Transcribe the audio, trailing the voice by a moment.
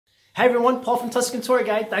Hey everyone, Paul from Tuscan Tour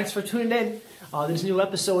Guide. Thanks for tuning in. There's a new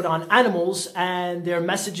episode on animals and their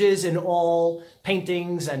messages in all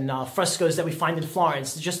paintings and frescoes that we find in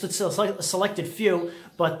Florence. Just a selected few,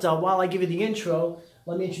 but while I give you the intro,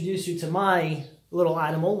 let me introduce you to my little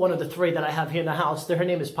animal, one of the three that I have here in the house. Her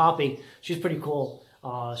name is Poppy. She's pretty cool.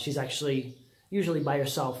 She's actually usually by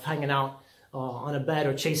herself, hanging out on a bed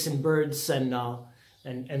or chasing birds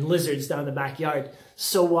and lizards down in the backyard.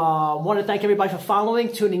 So I want to thank everybody for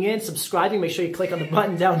following, tuning in, subscribing. Make sure you click on the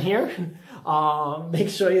button down here. Make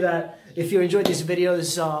sure that if you enjoyed these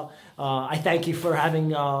videos, I thank you for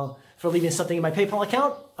leaving something in my PayPal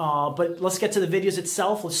account. But let's get to the videos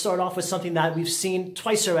itself. Let's start off with something that we've seen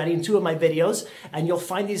twice already in two of my videos. And you'll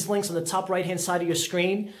find these links on the top right-hand side of your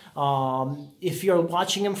screen. If you're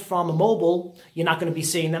watching them from a mobile, you're not going to be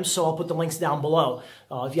seeing them, so I'll put the links down below.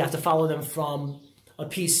 If you have to follow them from a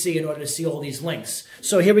PC in order to see all these links.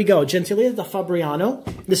 So here we go. Gentile da Fabriano.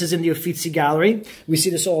 This is in the Uffizi Gallery. We see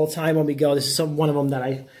this all the time when we go. This is one of them that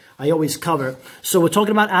I always cover. So we're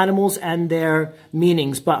talking about animals and their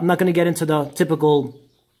meanings, but I'm not going to get into the typical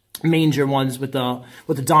manger ones with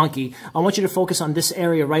the donkey. I want you to focus on this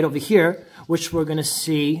area right over here, which we're going to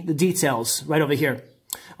see the details right over here.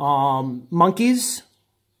 Monkeys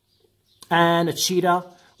and a cheetah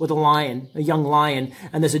with a lion, a young lion,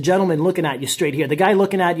 and there's a gentleman looking at you straight here. The guy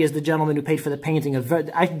looking at you is the gentleman who paid for the painting,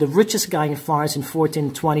 the richest guy in Florence in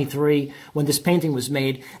 1423 when this painting was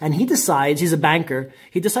made, and he decides, he's a banker,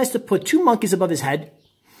 he decides to put two monkeys above his head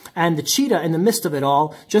and the cheetah in the midst of it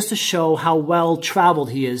all, just to show how well traveled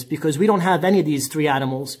he is, because we don't have any of these three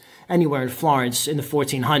animals anywhere in Florence in the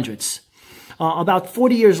 1400s. About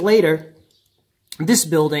 40 years later, this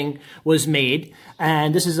building was made,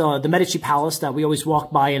 and this is the Medici Palace that we always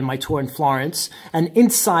walk by in my tour in Florence. And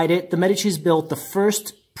inside it, the Medicis built the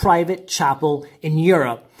first private chapel in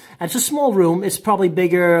Europe. And it's a small room. It's probably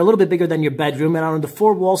bigger, a little bit bigger than your bedroom. And on the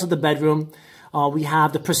four walls of the bedroom, we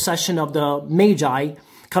have the procession of the Magi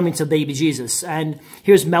coming to baby Jesus. And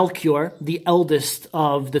here's Melchior, the eldest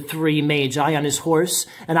of the three Magi, on his horse.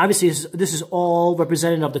 And obviously, this is all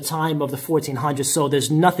representative of the time of the 1400s, so there's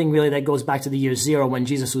nothing really that goes back to the year zero when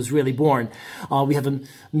Jesus was really born. We have a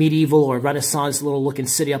medieval or Renaissance little looking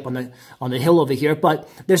city up on the hill over here, but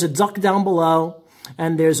there's a duck down below,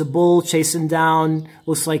 and there's a bull chasing down,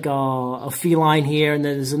 looks like a feline here, and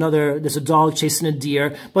then there's a dog chasing a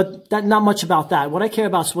deer, but not much about that. What I care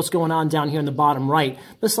about is what's going on down here in the bottom right,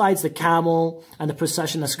 besides the camel and the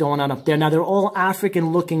procession that's going on up there. Now, they're all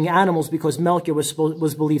African-looking animals because Melchior was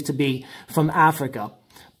believed to be from Africa.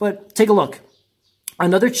 But take a look.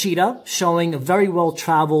 Another cheetah showing a very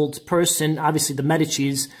well-traveled person, obviously the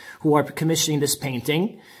Medicis, who are commissioning this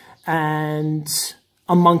painting, and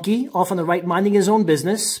a monkey off on the right minding his own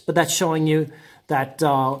business, but that's showing you that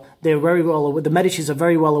they're very well, the Medicis are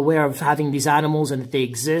very well aware of having these animals and that they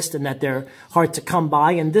exist and that they're hard to come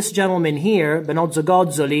by. And this gentleman here, Benozzo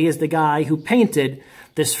Gozzoli, is the guy who painted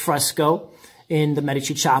this fresco in the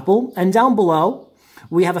Medici Chapel. And down below,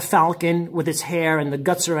 we have a falcon with its hair and the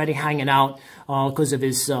guts already hanging out because of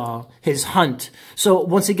his hunt. So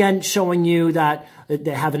once again, showing you that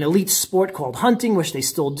they have an elite sport called hunting, which they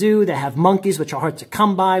still do. They have monkeys, which are hard to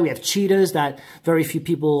come by. We have cheetahs that very few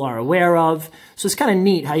people are aware of. So it's kind of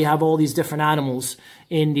neat how you have all these different animals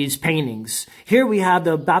in these paintings. Here we have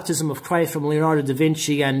the baptism of Christ from Leonardo da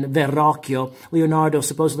Vinci and Verrocchio. Leonardo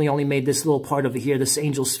supposedly only made this little part over here, this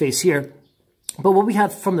angel's face here. But what we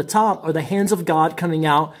have from the top are the hands of God coming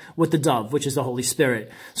out with the dove, which is the Holy Spirit.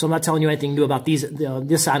 So I'm not telling you anything new about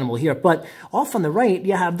this animal here. But off on the right,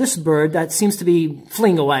 you have this bird that seems to be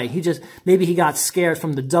fleeing away. Maybe he got scared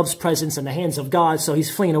from the dove's presence and the hands of God, so he's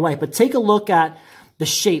fleeing away. But take a look at the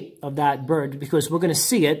shape of that bird, because we're going to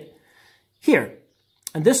see it here.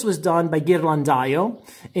 And this was done by Ghirlandaio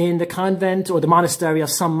in the convent or the monastery of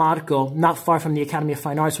San Marco, not far from the Academy of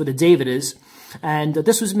Fine Arts where the David is. And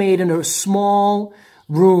this was made in a small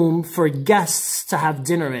room for guests to have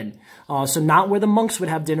dinner in. So not where the monks would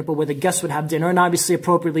have dinner, but where the guests would have dinner. And obviously,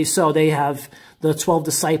 appropriately so, they have the 12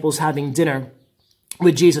 disciples having dinner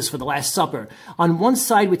with Jesus for the Last Supper. On one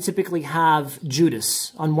side, we typically have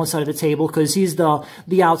Judas on one side of the table because he's the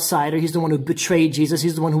outsider. He's the one who betrayed Jesus.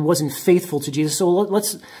 He's the one who wasn't faithful to Jesus. So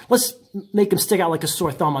let's make him stick out like a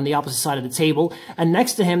sore thumb on the opposite side of the table. And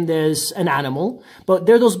next to him, there's an animal. But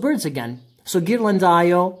there are those birds again. So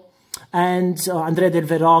Ghirlandaio and Andrea del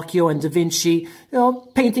Verrocchio and Da Vinci,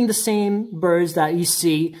 painting the same birds that you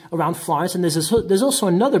see around Florence. And there's also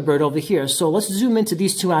another bird over here. So let's zoom into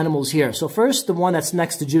these two animals here. So first, the one that's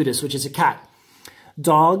next to Judas, which is a cat.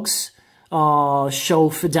 Dogs show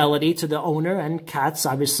fidelity to the owner, and cats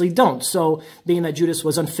obviously don't. So being that Judas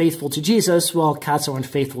was unfaithful to Jesus, well, cats are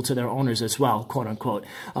unfaithful to their owners as well, quote unquote.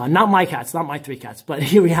 Not my cats, not my 3 cats, but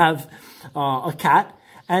here we have a cat.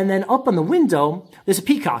 And then up on the window, there's a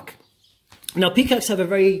peacock. Now, peacocks have a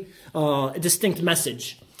very distinct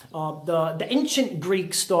message. The ancient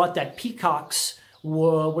Greeks thought that peacocks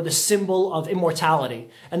were the symbol of immortality.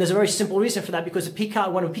 And there's a very simple reason for that, because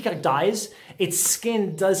when a peacock dies, its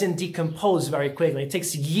skin doesn't decompose very quickly. It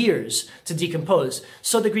takes years to decompose.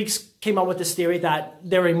 So the Greeks came up with this theory that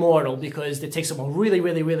they're immortal because it takes them a really,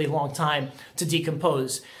 really, really long time to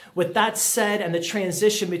decompose. With that said, and the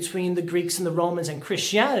transition between the Greeks and the Romans and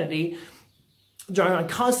Christianity, during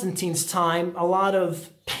Constantine's time, a lot of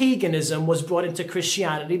paganism was brought into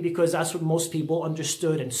Christianity because that's what most people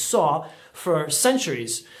understood and saw for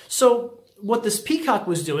centuries. So what this peacock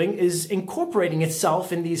was doing is incorporating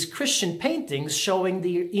itself in these Christian paintings showing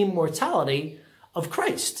the immortality of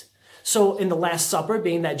Christ. So in the Last Supper,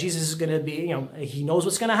 being that Jesus is going to be, he knows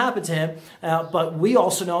what's going to happen to him, but we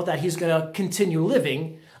also know that he's going to continue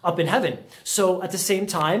living up in heaven. So at the same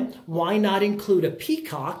time, why not include a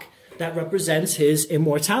peacock that represents his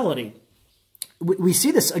immortality? We see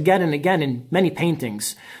this again and again in many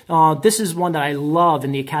paintings. This is one that I love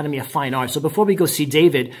in the Academy of Fine Arts. So before we go see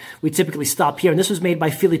David, we typically stop here. And this was made by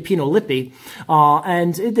Filippino Lippi.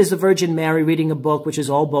 And it is the Virgin Mary reading a book, which is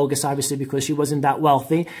all bogus, obviously, because she wasn't that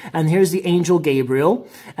wealthy. And here's the angel Gabriel.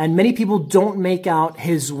 And many people don't make out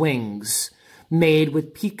his wings made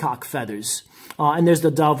with peacock feathers. And there's the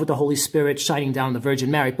dove with the Holy Spirit shining down on the Virgin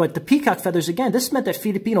Mary. But the peacock feathers, again, this meant that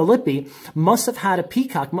Filippino Lippi must have had a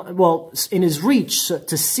peacock, well, in his reach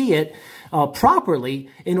to see it properly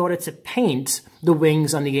in order to paint the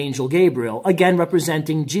wings on the angel Gabriel, again,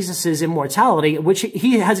 representing Jesus's immortality, which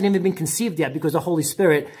he hasn't even been conceived yet because the Holy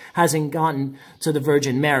Spirit hasn't gotten to the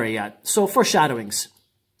Virgin Mary yet. So foreshadowings.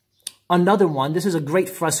 Another one, this is a great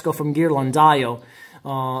fresco from Ghirlandaio,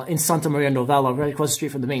 in Santa Maria Novella, right across the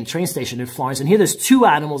street from the main train station in Florence. And here there's 2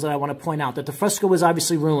 animals that I want to point out. That the fresco was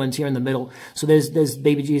obviously ruined here in the middle. So there's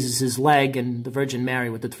baby Jesus' leg and the Virgin Mary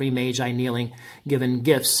with the 3 magi kneeling, giving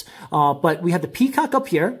gifts. But we have the peacock up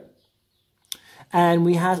here, and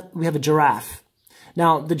we have a giraffe.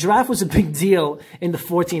 Now, the giraffe was a big deal in the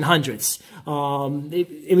 1400s.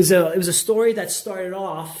 It was a story that started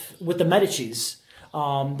off with the Medicis.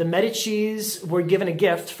 The Medicis were given a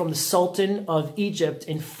gift from the Sultan of Egypt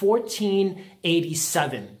in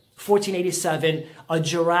 1487. 1487, a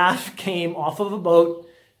giraffe came off of a boat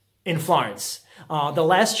in Florence. The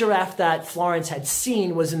last giraffe that Florence had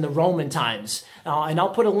seen was in the Roman times. And I'll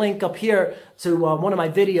put a link up here to one of my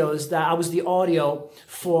videos that I was the audio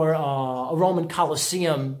for a Roman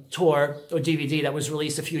Colosseum tour or DVD that was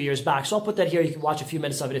released a few years back. So I'll put that here. You can watch a few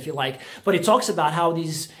minutes of it if you like. But it talks about how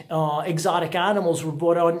these exotic animals were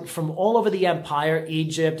brought on from all over the empire,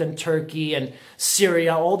 Egypt and Turkey and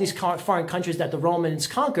Syria, all these foreign countries that the Romans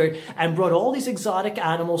conquered, and brought all these exotic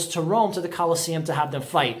animals to Rome, to the Colosseum, to have them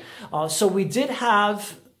fight. So we did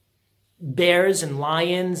have bears and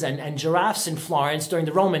lions and giraffes in Florence during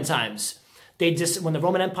the Roman times. When the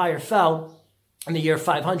Roman Empire fell in the year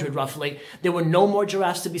 500 roughly, there were no more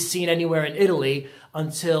giraffes to be seen anywhere in Italy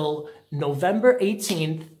until November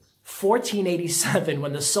 18th, 1487,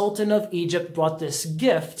 when the Sultan of Egypt brought this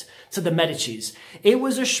gift to the Medicis. It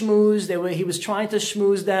was a schmooze. He was trying to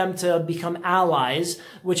schmooze them to become allies,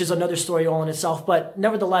 which is another story all in itself. But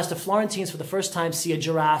nevertheless, the Florentines for the first time see a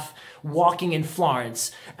giraffe walking in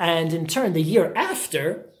Florence. And in turn, the year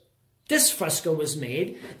after, this fresco was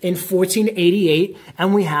made in 1488,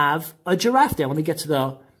 and we have a giraffe there. Let me get to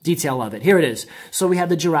the detail of it. Here it is. So we have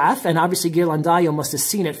the giraffe, and obviously Ghirlandaio must have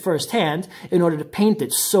seen it firsthand in order to paint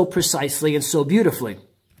it so precisely and so beautifully.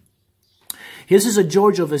 This is a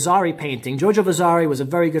Giorgio Vasari painting. Giorgio Vasari was a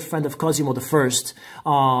very good friend of Cosimo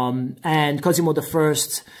I, and Cosimo I,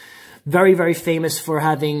 very, very famous for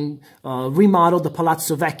having remodeled the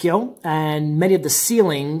Palazzo Vecchio, and many of the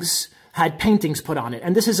ceilings had paintings put on it.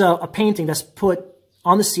 And this is a painting that's put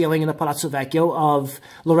on the ceiling in the Palazzo Vecchio of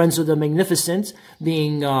Lorenzo the Magnificent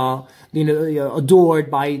being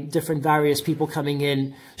adored by different various people coming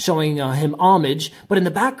in, showing him homage. But in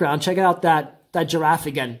the background, check out that giraffe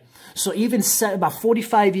again. So even set about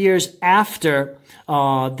 45 years after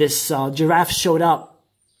this giraffe showed up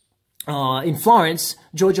in Florence,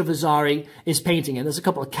 Giorgio Vasari is painting it. There's a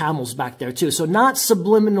couple of camels back there too. So not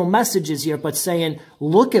subliminal messages here, but saying,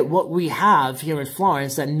 look at what we have here in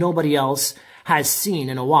Florence that nobody else has seen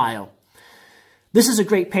in a while. This is a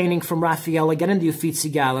great painting from Raphael, again in the Uffizi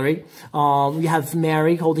Gallery. We have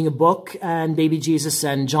Mary holding a book and baby Jesus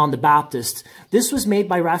and John the Baptist. This was made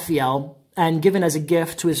by Raphael, and given as a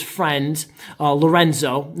gift to his friend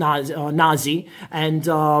Lorenzo Nazi, and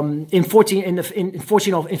in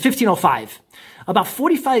 1505. About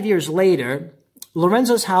 45 years later,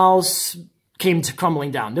 Lorenzo's house came to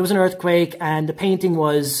crumbling down. There was an earthquake, and the painting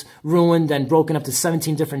was ruined and broken up to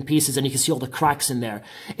 17 different pieces, and you can see all the cracks in there.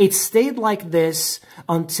 It stayed like this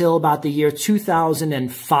until about the year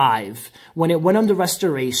 2005, when it went under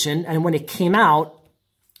restoration, and when it came out,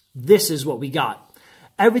 this is what we got.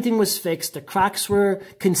 Everything was fixed. The cracks were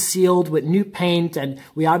concealed with new paint, and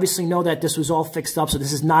we obviously know that this was all fixed up, so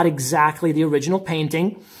this is not exactly the original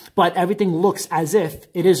painting, but everything looks as if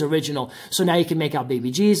it is original. So now you can make out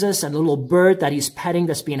baby Jesus and the little bird that he's petting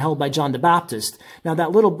that's being held by John the Baptist. Now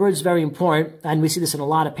that little bird is very important, and we see this in a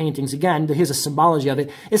lot of paintings. Again, here's a symbology of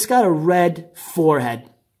it. It's got a red forehead.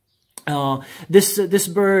 This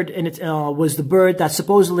bird, and it was the bird that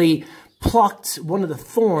supposedly plucked one of the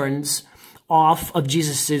thorns off of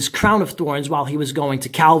Jesus's crown of thorns while he was going to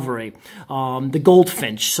Calvary, the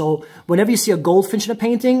goldfinch. So whenever you see a goldfinch in a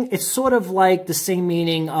painting, it's sort of like the same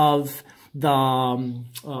meaning of the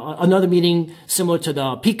another meaning similar to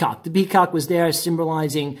the peacock. The peacock was there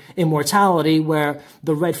symbolizing immortality, where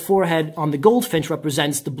the red forehead on the goldfinch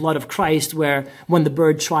represents the blood of Christ, where when the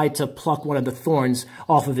bird tried to pluck one of the thorns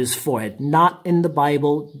off of his forehead. Not in the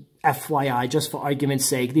Bible, FYI, just for argument's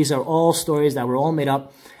sake. These are all stories that were all made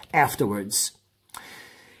up afterwards.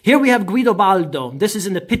 Here we have Guidobaldo. This is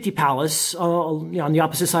in the Pitti Palace, on the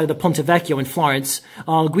opposite side of the Ponte Vecchio in Florence.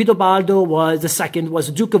 Guidobaldo was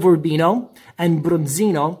the Duke of Urbino, and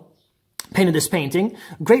Bronzino painted this painting.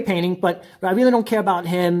 Great painting, but I really don't care about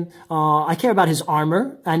him. I care about his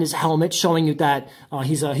armor and his helmet, showing you that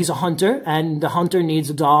he's a hunter, and the hunter needs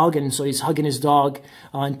a dog, and so he's hugging his dog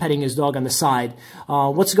and petting his dog on the side.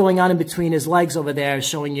 What's going on in between his legs over there is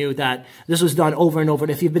showing you that this was done over and over.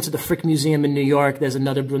 And if you've been to the Frick Museum in New York, there's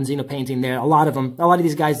another Bronzino painting there. A lot of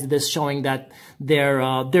these guys did this, showing that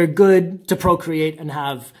they're good to procreate and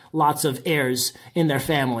have lots of heirs in their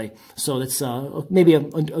family. So that's maybe a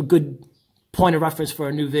good point of reference for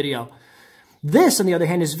a new video. This, on the other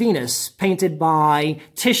hand, is Venus, painted by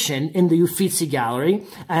Titian in the Uffizi Gallery,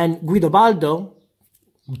 and Guidobaldo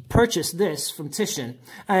purchased this from Titian,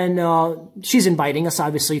 and she's inviting us,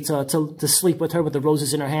 obviously, to sleep with her with the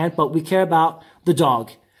roses in her hand, but we care about the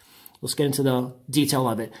dog. Let's get into the detail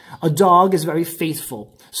of it. A dog is very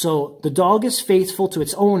faithful. So the dog is faithful to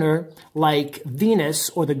its owner, like Venus,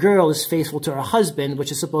 or the girl, is faithful to her husband,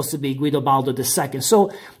 which is supposed to be Guidobaldo II.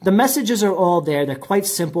 So the messages are all there. They're quite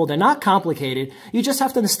simple. They're not complicated. You just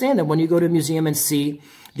have to understand them when you go to a museum and see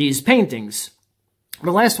these paintings. The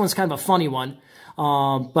last one's kind of a funny one,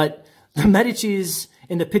 but the Medicis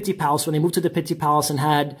in the Pitti Palace, when they moved to the Pitti Palace and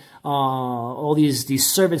had all these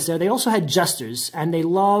servants there, they also had jesters, and they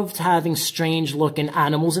loved having strange-looking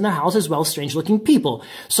animals in their house as well as strange-looking people.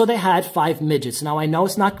 So they had 5 midgets. Now, I know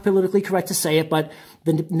it's not politically correct to say it, but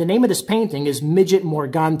the name of this painting is Midget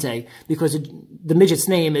Morgante, because the midget's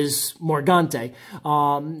name is Morgante.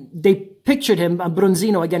 They pictured him,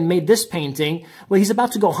 Bronzino, again, made this painting where he's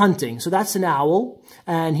about to go hunting. So that's an owl,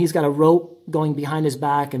 and he's got a rope going behind his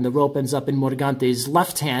back, and the rope ends up in Morgante's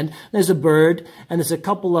left hand. There's a bird, and there's a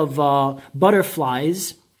couple of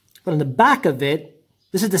butterflies. But on the back of it,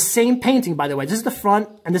 this is the same painting, by the way. This is the front,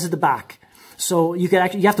 and this is the back. So you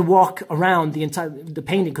have to walk around the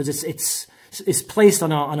painting, because it's placed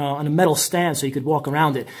on a metal stand, so you could walk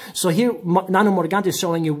around it. So here, Nano Morgante is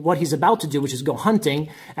showing you what he's about to do, which is go hunting.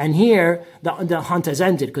 And here, the hunt has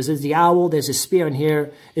ended, because there's the owl, there's his spear, and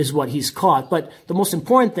here is what he's caught. But the most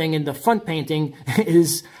important thing in the front painting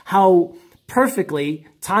is how perfectly,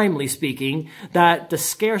 timely speaking, that the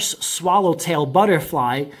scarce swallowtail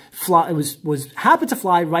butterfly happened to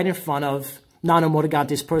fly right in front of Nano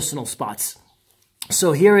Morgante's personal spots.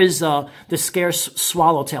 So here is the scarce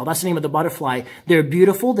swallowtail. That's the name of the butterfly. They're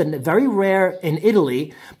beautiful. They're very rare in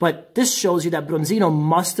Italy, but this shows you that Bronzino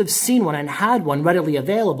must have seen one and had one readily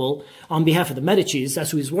available on behalf of the Medicis.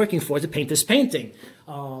 That's who he's working for to paint this painting.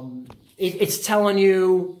 It's telling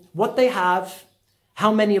you what they have,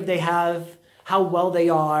 how many of they have, how well they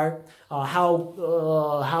are,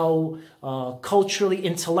 how culturally,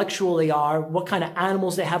 intellectual they are, what kind of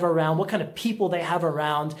animals they have around, what kind of people they have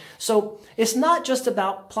around. So it's not just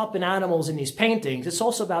about plopping animals in these paintings. It's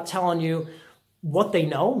also about telling you what they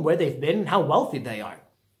know, where they've been, and how wealthy they are.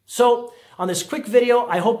 So on this quick video,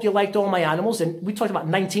 I hope you liked all my animals, and we talked about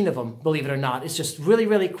 19 of them, believe it or not. It's just really,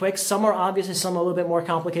 really quick. Some are obvious and some are a little bit more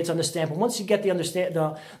complicated to understand, but once you get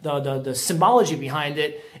the symbology behind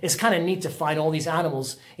it, it's kind of neat to find all these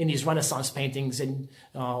animals in these Renaissance paintings in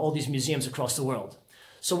all these museums across the world.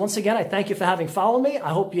 So once again, I thank you for having followed me. I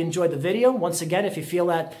hope you enjoyed the video. Once again, if you feel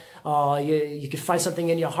that you could find something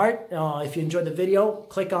in your heart, if you enjoyed the video,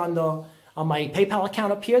 click on my PayPal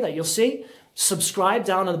account up here that you'll see. Subscribe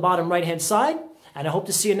down on the bottom right-hand side. And I hope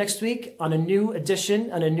to see you next week on a new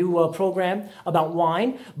edition and a new program about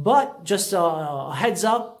wine. But just a heads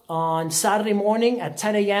up, on Saturday morning at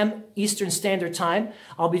 10 a.m. Eastern Standard Time,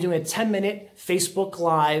 I'll be doing a 10-minute Facebook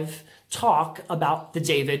Live talk about the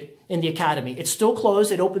David in the Academy. It's still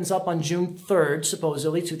closed. It opens up on June 3rd,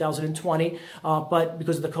 supposedly, 2020, but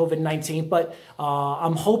because of the COVID-19. But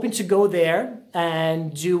I'm hoping to go there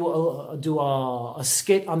and do a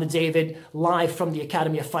skit on the David live from the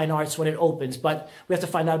Academy of Fine Arts when it opens. But we have to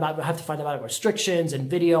find out about restrictions and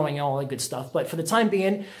video and all that good stuff. But for the time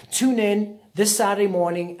being, tune in this Saturday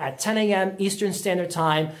morning at 10 a.m. Eastern Standard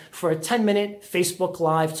Time for a 10-minute Facebook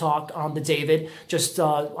Live talk on the David. Just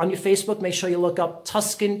on your Facebook, make sure you look up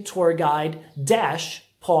Tuscan Tour Guide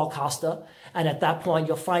 - Paul Costa. And at that point,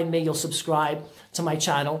 you'll find me. You'll subscribe to my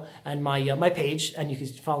channel and my page, and you can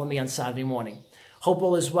follow me on Saturday morning. Hope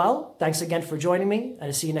all is well. Thanks again for joining me, and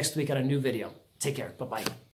I'll see you next week on a new video. Take care. Bye-bye.